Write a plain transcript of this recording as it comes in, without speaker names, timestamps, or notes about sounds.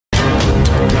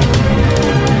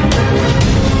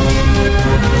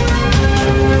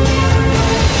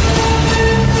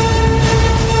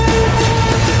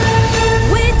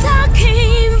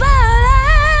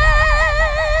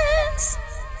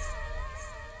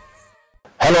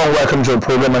Hello and welcome to the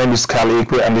program. My name is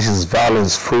Ikpe and this is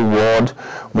Violence Free World.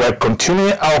 We're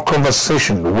continuing our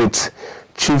conversation with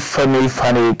Chief Femi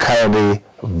Fani-Kayode,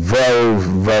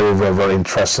 very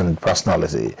interesting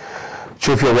personality.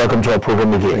 Chief, you're welcome to our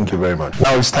program again. Thank you very much.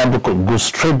 Now it's time to go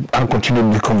straight and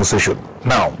continue the conversation.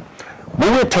 Now, we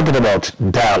were talking about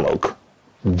dialogue,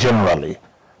 generally.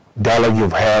 Dialogue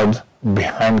you've heard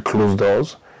behind closed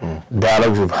doors,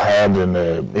 dialogues you've heard in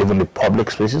even the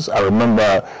public spaces. I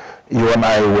remember you and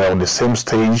I were on the same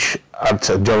stage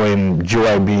during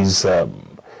GYB's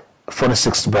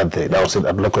 46th birthday. That was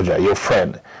at Lokoja, your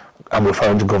friend. I'm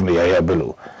referring to Governor Yaya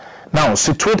Bello. Now,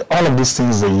 situate all of these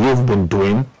things that you've been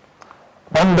doing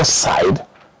on the side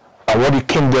and what you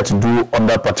came there to do on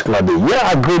that particular day. Yeah,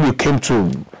 I agree you came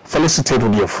to felicitate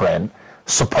with your friend,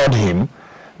 support him.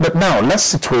 But now, let's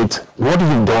situate what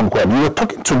you've done well. You were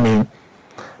talking to me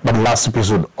about the last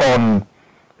episode on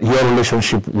your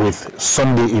relationship with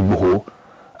Sunday Igboho,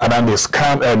 and then there's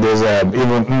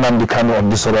even Nnamdi Kanu on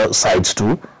this other side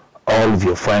too, all of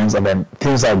your friends, and then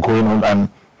things are going on, and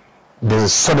there's a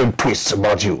sudden twist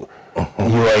about you.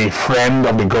 You are a friend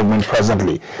of the government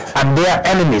presently, and they are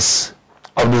enemies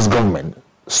of this government,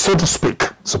 so to speak,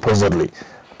 supposedly.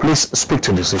 Please speak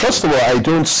to this issue. First of all, I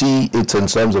don't see it in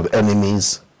terms of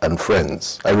enemies and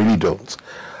friends. I really don't.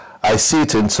 I see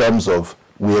it in terms of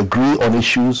we agree on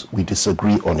issues, we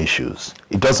disagree on issues.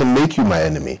 It doesn't make you my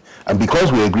enemy. And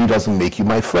because we agree doesn't make you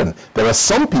my friend. There are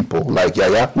some people like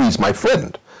Yaya who is my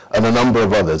friend, and a number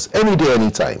of others, any day, any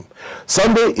time.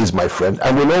 Sunday is my friend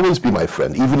and will always be my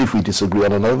friend, even if we disagree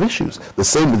on a lot of issues. The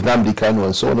same with Nnamdi Kanu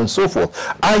and so on and so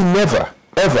forth. I never,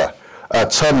 ever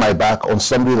turn my back on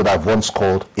somebody that I've once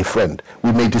called a friend.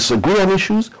 We may disagree on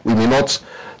issues, we may not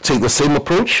take the same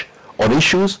approach on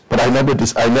issues, but I never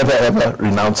ever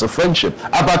renounce a friendship.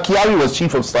 Abba Kyari was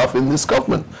chief of staff in this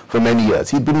government for many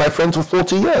years. He'd been my friend for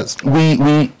 40 years.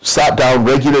 We sat down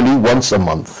regularly once a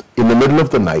month in the middle of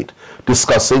the night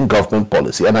discussing government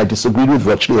policy, and I disagreed with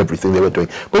virtually everything they were doing.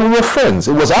 But we were friends.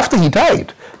 It was after he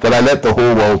died that I let the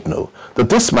whole world know that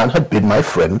this man had been my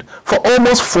friend for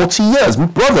almost 40 years.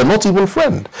 Brother, not even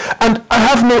friend. And I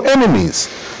have no enemies.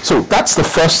 So that's the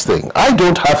first thing. I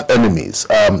don't have enemies,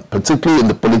 particularly in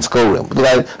the political realm,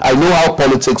 because I know how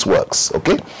politics works,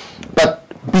 okay? But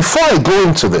before I go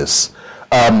into this,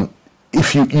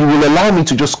 if you will allow me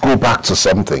to just go back to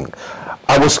something.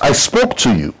 I spoke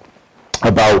to you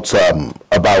about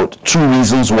two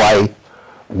reasons why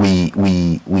we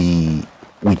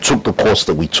took the course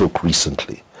that we took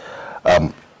recently.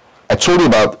 I told you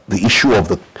about the issue of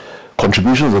the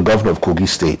contribution of the governor of Kogi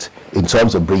State in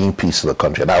terms of bringing peace to the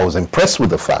country, and I was impressed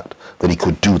with the fact that he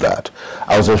could do that.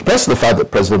 I was impressed with the fact that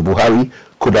President Buhari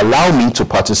could allow me to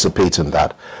participate in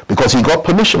that because he got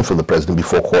permission from the president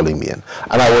before calling me in.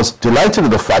 And I was delighted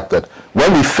with the fact that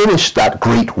when we finished that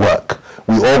great work,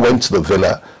 we all went to the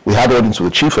villa, we had audience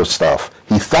with the chief of staff,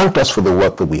 he thanked us for the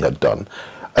work that we had done.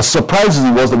 As surprised as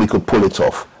it was that we could pull it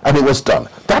off, and it was done.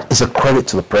 That is a credit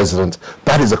to the president,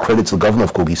 that is a credit to the governor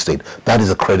of Kogi State, that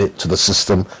is a credit to the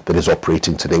system that is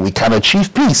operating today. We can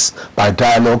achieve peace by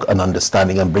dialogue and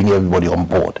understanding and bringing everybody on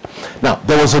board. Now,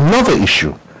 there was another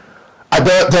issue.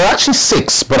 There are actually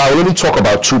 6, but I will only talk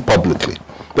about 2 publicly.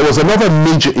 There was another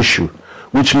major issue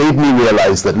which made me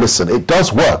realize that, listen, it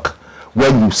does work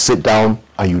when you sit down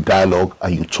and you dialogue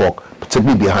and you talk,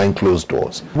 particularly behind closed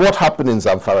doors. What happened in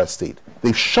Zamfara State?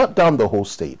 They've shut down the whole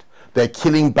state. They're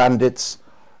killing bandits,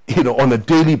 on a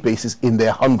daily basis in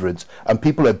their hundreds, and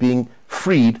people are being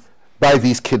freed by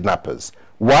these kidnappers.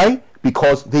 Why?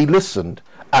 Because they listened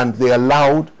and they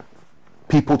allowed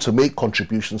people to make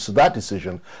contributions to that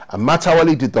decision, and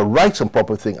Matawali did the right and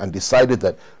proper thing and decided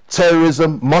that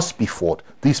terrorism must be fought.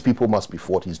 These people must be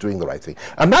fought. He's doing the right thing.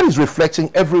 And that is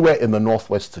reflecting everywhere in the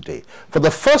Northwest today. For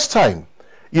the first time,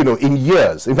 in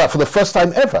years, in fact, for the first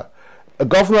time ever, a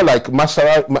governor like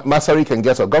Masari can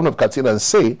get a governor of Katsina and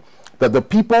say that the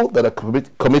people that are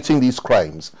committing these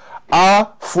crimes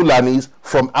are Fulanis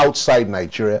from outside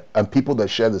Nigeria and people that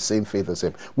share the same faith as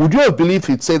him. Would you have believed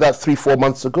he'd say that 3-4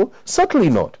 months ago? Certainly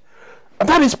not. And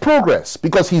that is progress,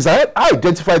 because he's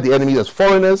identified the enemy as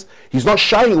foreigners. He's not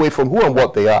shying away from who and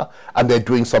what they are, and they're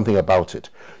doing something about it.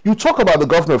 You talk about the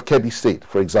governor of Kebbi State,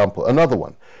 for example, another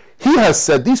one. He has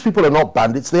said these people are not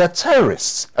bandits, they are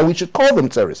terrorists, and we should call them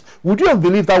terrorists. Would you have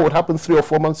believed that would happen 3 or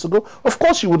 4 months ago? Of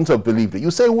course you wouldn't have believed it.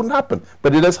 You say it wouldn't happen,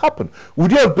 but it has happened.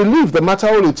 Would you have believed that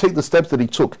Matawali would take the steps that he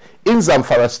took in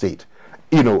Zamfara State,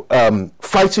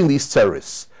 fighting these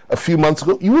terrorists a few months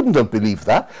ago? You wouldn't have believed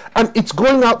that. And it's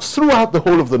going out throughout the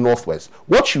whole of the Northwest.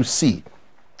 What you see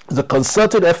is a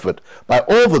concerted effort by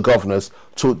all the governors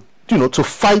to to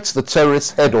fight the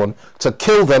terrorists head on, to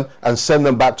kill them and send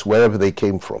them back to wherever they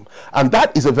came from. And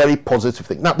that is a very positive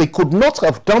thing. Now, they could not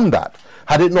have done that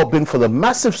had it not been for the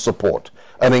massive support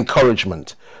and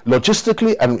encouragement,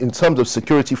 logistically and in terms of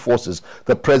security forces,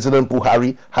 that President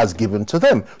Buhari has given to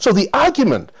them. So the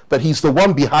argument that he's the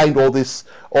one behind all this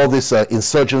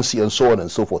insurgency and so on and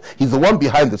so forth, he's the one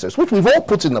behind this, which we've all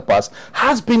put in the past,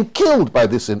 has been killed by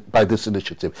this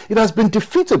initiative. It has been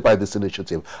defeated by this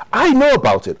initiative. I know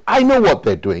about it. I know what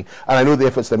they're doing, and I know the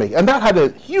efforts they're making. And that had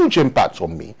a huge impact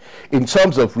on me in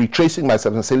terms of retracing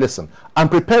myself and say, listen, I'm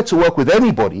prepared to work with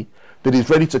anybody that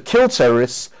is ready to kill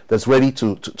terrorists, that's ready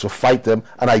to fight them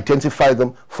and identify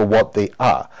them for what they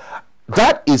are.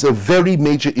 That is a very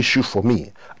major issue for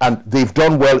me, and they've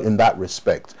done well in that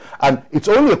respect. And it's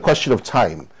only a question of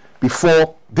time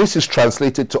before this is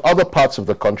translated to other parts of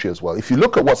the country as well. If you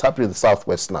look at what's happening in the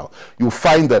Southwest now, you'll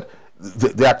find that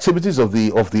the activities of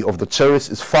the terrorists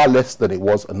is far less than it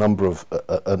was a number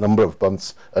of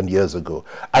months and years ago,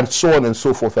 and so on and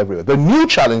so forth everywhere. The new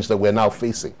challenge that we're now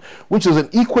facing, which is an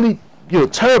equally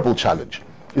terrible challenge,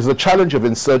 is the challenge of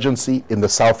insurgency in the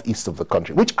southeast of the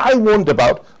country, which I warned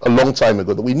about a long time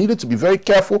ago, that we needed to be very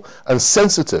careful and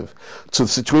sensitive to the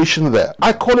situation there.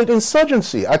 I call it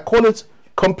insurgency. I call it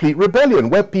complete rebellion,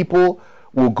 where people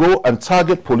will go and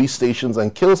target police stations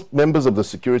and kill members of the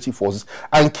security forces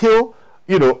and kill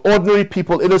ordinary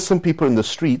people, innocent people in the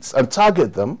streets, and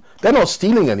target them. They're not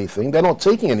stealing anything, they're not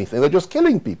taking anything, they're just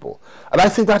killing people. And I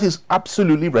think that is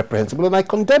absolutely reprehensible, and I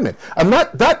condemn it. And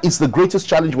that is the greatest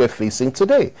challenge we're facing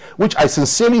today, which I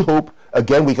sincerely hope,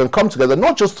 again, we can come together,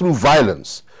 not just through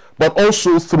violence, but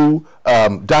also through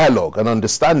dialogue and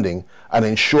understanding, and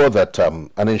ensure that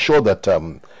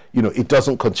it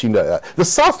doesn't continue. The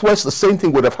Southwest, the same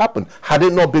thing would have happened had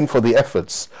it not been for the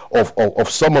efforts of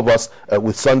some of us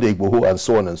with Sunday Igboho and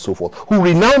so on and so forth, who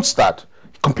renounced that,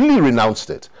 completely renounced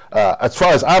it, as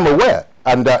far as I'm aware.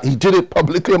 And he did it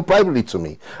publicly and privately to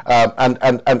me. And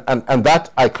that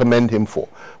I commend him for.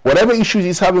 Whatever issues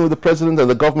he's having with the president and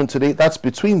the government today, that's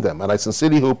between them. And I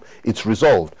sincerely hope it's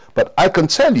resolved. But I can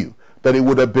tell you that it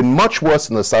would have been much worse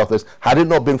in the Southwest had it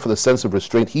not been for the sense of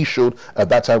restraint he showed at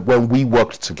that time when we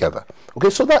worked together.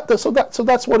 Okay, so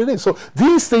that's what it is. So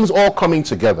these things all coming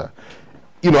together,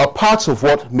 are parts of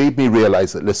what made me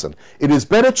realize that, listen, it is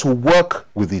better to work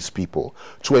with these people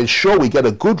to ensure we get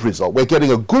a good result. We're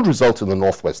getting a good result in the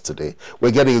Northwest today. We're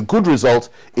getting a good result.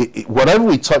 Whatever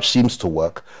we touch seems to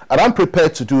work. And I'm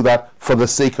prepared to do that for the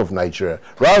sake of Nigeria,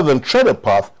 rather than tread a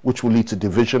path which will lead to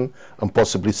division and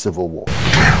possibly civil war.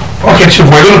 Okay, Chief,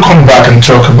 we're going to come back and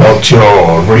talk about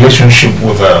your relationship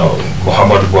with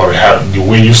Muhammadu Buhari, the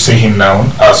way you see him now,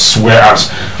 as well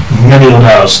as many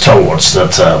other stalwarts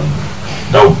that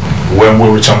when we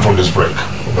return from this break.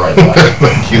 Right.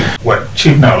 Thank you. Well,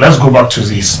 Chief, now let's go back to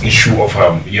this issue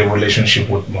of your relationship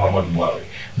with Muhammadu Buhari.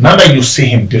 Now that you see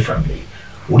him differently,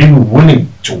 would you be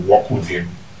willing to work with him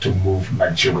to move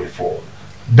Nigeria forward?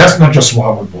 That's not just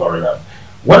Muhammadu Buhari now.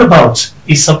 What about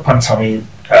Issa Pantami,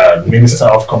 Minister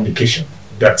of Communication,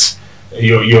 that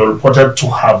you're reported to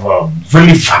have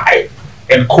vilified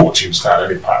and quote you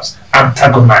started in the past,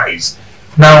 antagonized?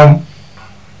 Now,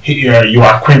 your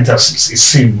acquaintances, it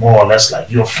seems more or less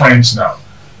like your friends now.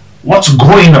 What's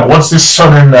going on? What's this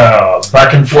sudden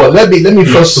back and forth? Well, let me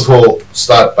first of all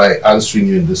start by answering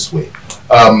you in this way.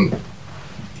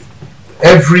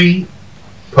 Every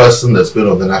person that's been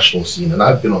on the national scene, and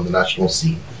I've been on the national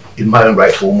scene in my own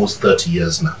right for almost 30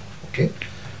 years now. Okay,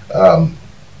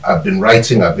 I've been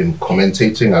writing, I've been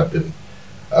commentating,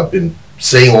 I've been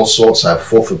saying all sorts. I've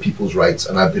fought for people's rights,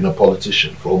 and I've been a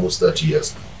politician for almost 30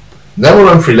 years. Never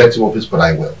run for elective office, but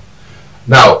I will.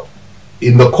 Now,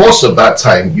 in the course of that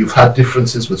time, you've had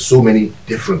differences with so many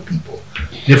different people.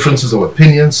 Differences of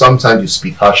opinion. Sometimes you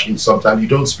speak harshly, sometimes you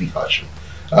don't speak harshly.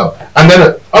 And then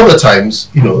at other times,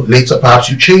 later perhaps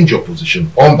you change your position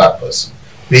on that person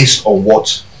based on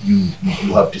what you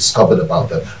have discovered about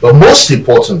them. But most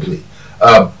importantly,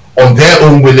 on their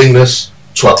own willingness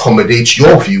to accommodate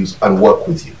your views and work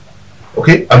with you.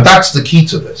 Okay? And that's the key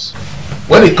to this.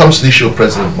 When it comes to the issue of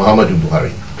President Muhammadu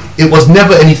Buhari, it was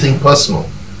never anything personal.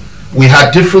 We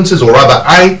had differences, or rather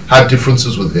I had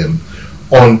differences with him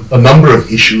on a number of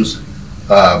issues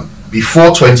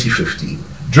before 2015,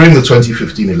 during the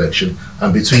 2015 election,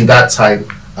 and between that time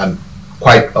and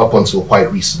quite up until quite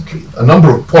recently. A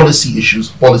number of policy issues,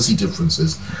 policy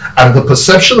differences, and the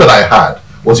perception that I had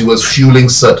was he was fueling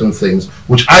certain things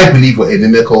which I believe were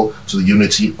inimical to the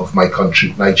unity of my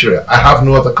country, Nigeria. I have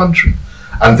no other country.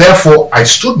 And therefore, I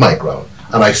stood my ground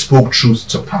and I spoke truth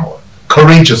to power,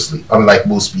 courageously, unlike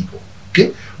most people.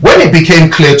 Okay? When it became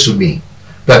clear to me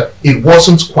that it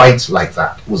wasn't quite like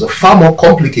that. It was a far more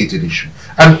complicated issue.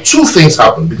 And two things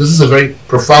happened, because this is a very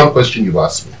profound question you've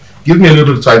asked me. Give me a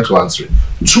little time to answer it.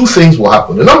 Two things will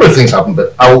happen. A number of things happen,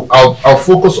 but I'll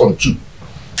focus on two.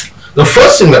 The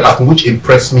first thing that happened, which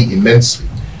impressed me immensely,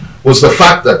 was the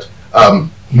fact that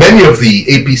many of the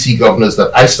APC governors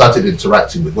that I started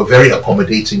interacting with were very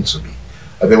accommodating to me.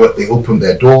 They opened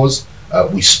their doors.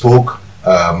 We spoke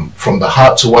from the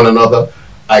heart to one another.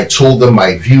 I told them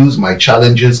my views, my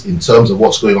challenges in terms of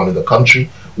what's going on in the country,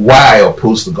 why I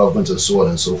oppose the government, and so on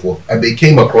and so forth. And they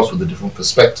came across with a different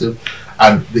perspective.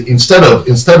 And instead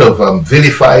of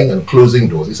vilifying and closing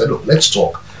doors, they said, look, let's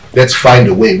talk. Let's find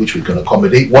a way in which we can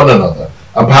accommodate one another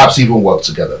and perhaps even work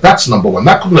together. That's number one.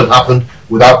 That couldn't have happened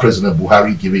without President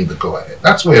Buhari giving the go-ahead.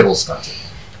 That's where it all started.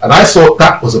 And I thought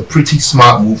that was a pretty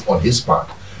smart move on his part.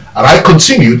 And I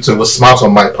continued to was smart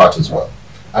on my part as well.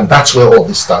 And that's where all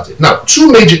this started. Now, two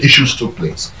major issues took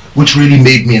place, which really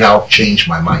made me now change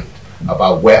my mind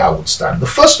about where I would stand. The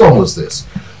first one was this.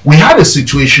 We had a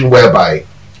situation whereby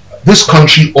this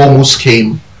country almost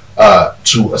came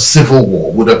to a civil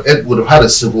war, would have had a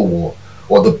civil war,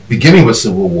 or the beginning of a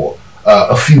civil war,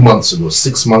 a few months ago,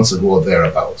 6 months ago or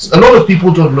thereabouts. A lot of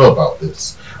people don't know about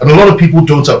this. And a lot of people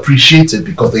don't appreciate it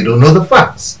because they don't know the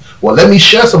facts. Well, let me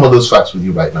share some of those facts with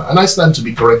you right now. And I stand to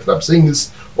be corrected. I'm saying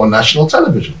this on national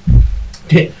television.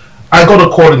 Okay. I got a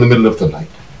call in the middle of the night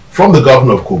from the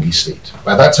governor of Kogi State.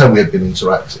 By that time, we had been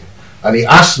interacting. And he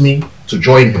asked me to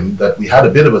join him, that we had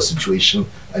a bit of a situation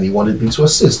and he wanted me to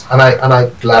assist. And I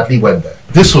gladly went there.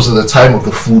 This was at the time of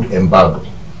the food embargo.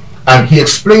 And he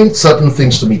explained certain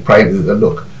things to me privately that,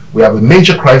 look, we have a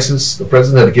major crisis. The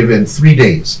president had given 3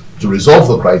 days to resolve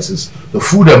the crisis. The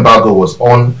food embargo was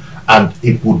on, and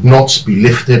it would not be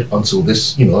lifted until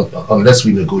this, unless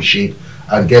we negotiate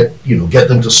and get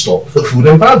them to stop the food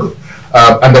embargo.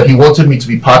 And that he wanted me to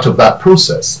be part of that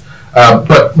process.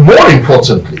 But more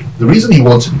importantly, the reason he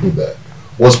wanted me there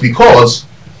was because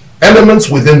elements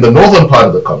within the northern part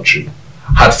of the country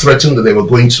had threatened that they were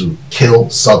going to kill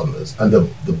Southerners, and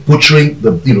the butchering,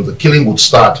 the killing would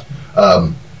start,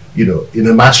 in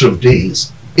a matter of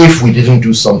days if we didn't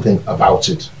do something about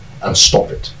it and stop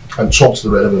it and talk to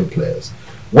the relevant players.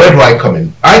 Where do I come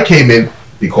in? I came in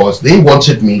because they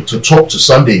wanted me to talk to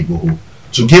Sunday Igboho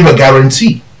to give a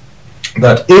guarantee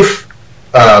that if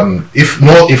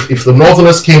the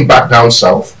Northerners came back down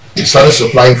south, they started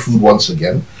supplying food once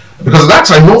again, because at that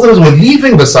time Northerners were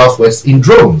leaving the southwest in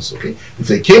drones. Okay, if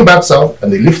they came back south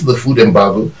and they lifted the food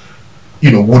embargo,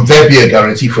 would there be a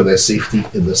guarantee for their safety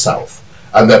in the south?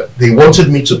 And that they wanted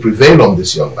me to prevail on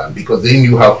this young man because they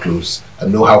knew how close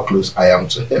and know how close I am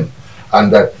to him,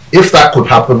 and that if that could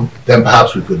happen, then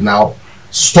perhaps we could now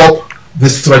stop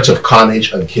this threat of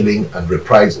carnage and killing and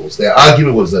reprisals. Their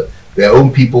argument was that their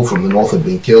own people from the north had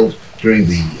been killed during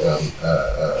the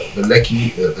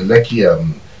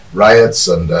Lekki riots,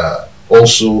 and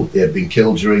also they had been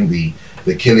killed during the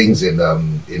killings in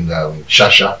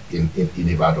Shasha in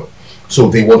Ibadan. So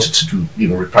they wanted to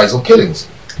do reprisal killings.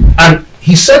 And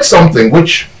he said something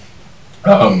which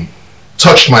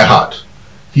touched my heart.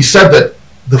 He said that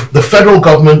the federal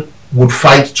government would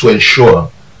fight to ensure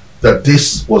that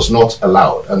this was not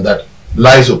allowed, and that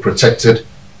lives were protected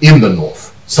in the north.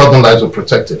 Southern lives were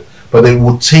protected, but they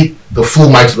would take the full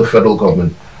might of the federal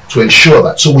government to ensure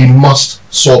that. So we must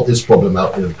sort this problem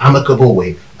out in an amicable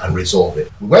way and resolve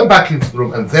it. We went back into the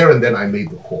room, and then I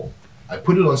made the call. I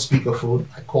put it on speakerphone.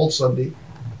 I called Sunday,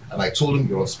 and I told him,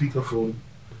 you're on speakerphone.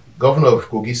 Governor of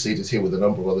Kogi State is here with a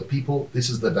number of other people. This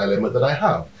is the dilemma that I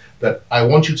have, that I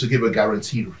want you to give a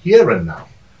guarantee here and now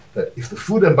that if the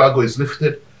food embargo is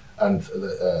lifted and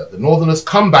the Northerners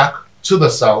come back to the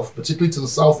south, particularly to the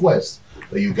southwest,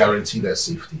 that you guarantee their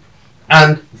safety.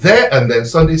 And then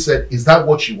Sunday said, is that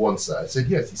what you want, sir? I said,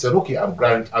 yes. He said, okay, I'm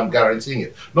guaranteeing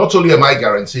it. Not only am I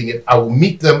guaranteeing it, I will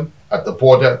meet them at the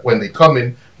border when they come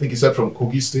in. I think he said from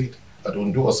Kogi State, at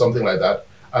Ondo or something like that.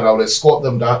 And I'll escort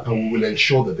them down, and we will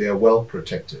ensure that they are well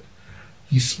protected.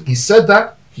 He said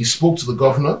that. He spoke to the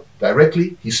governor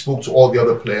directly. He spoke to all the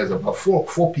other players, about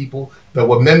four people that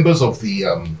were members of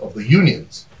the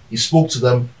unions. He spoke to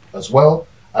them as well,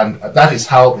 and that is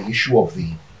how the issue of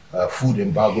the food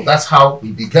embargo, that's how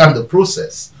we began the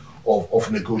process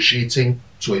of negotiating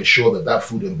to ensure that that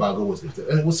food embargo was lifted,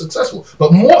 and it was successful.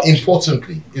 But more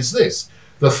importantly is this: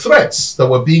 the threats that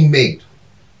were being made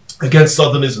against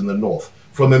Southerners in the north.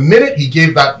 From the minute he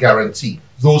gave that guarantee,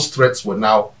 those threats were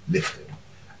now lifted.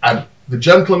 And the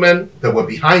gentlemen that were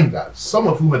behind that, some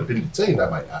of whom had been detained, I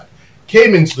might add,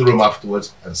 came into the room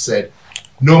afterwards and said,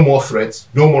 no more threats,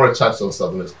 no more attacks on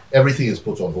Southerners, everything is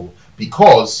put on hold,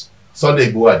 because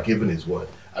Sunday Igboho had given his word,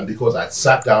 and because I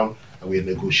sat down and we had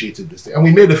negotiated this thing. And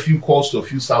we made a few calls to a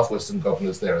few Southwestern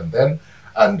governors there and then,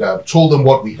 and told them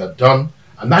what we had done,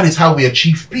 and that is how we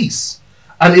achieved peace.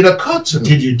 And it occurred to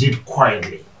me. You did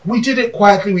quietly? We did it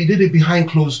quietly. We did it behind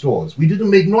closed doors. We didn't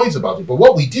make noise about it. But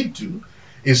what we did do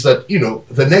is that, you know,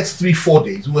 the next 3-4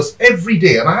 days, it was every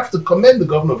day, and I have to commend the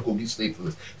governor of Kogi State for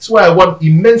this. That's why I want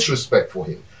immense respect for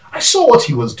him. I saw what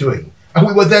he was doing, and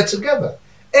we were there together.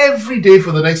 Every day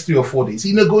for the next 3 or 4 days,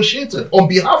 he negotiated on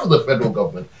behalf of the federal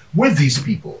government with these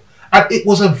people. And it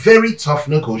was a very tough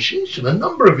negotiation. A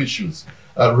number of issues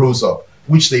rose up,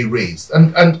 which they raised.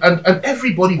 And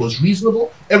everybody was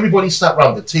reasonable. Everybody sat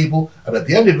around the table. And at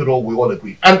the end of it all, we all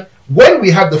agreed. And when we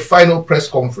had the final press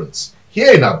conference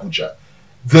here in Abuja,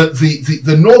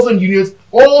 the Northern Unions,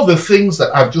 all the things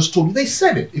that I've just told you, they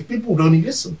said it. If people would only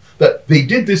listen, that they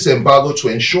did this embargo to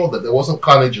ensure that there wasn't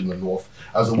carnage in the North,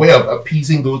 as a way of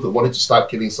appeasing those that wanted to start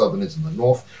killing Southerners in the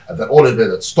North, and that all of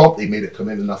that had stopped. They made a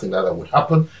commitment, nothing like that would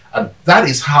happen. And that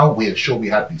is how we ensure we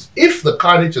had peace. If the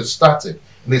carnage had started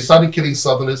and they started killing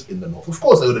Southerners in the North, of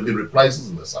course there would have been reprisals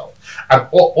in the South, and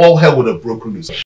all hell would have broken loose.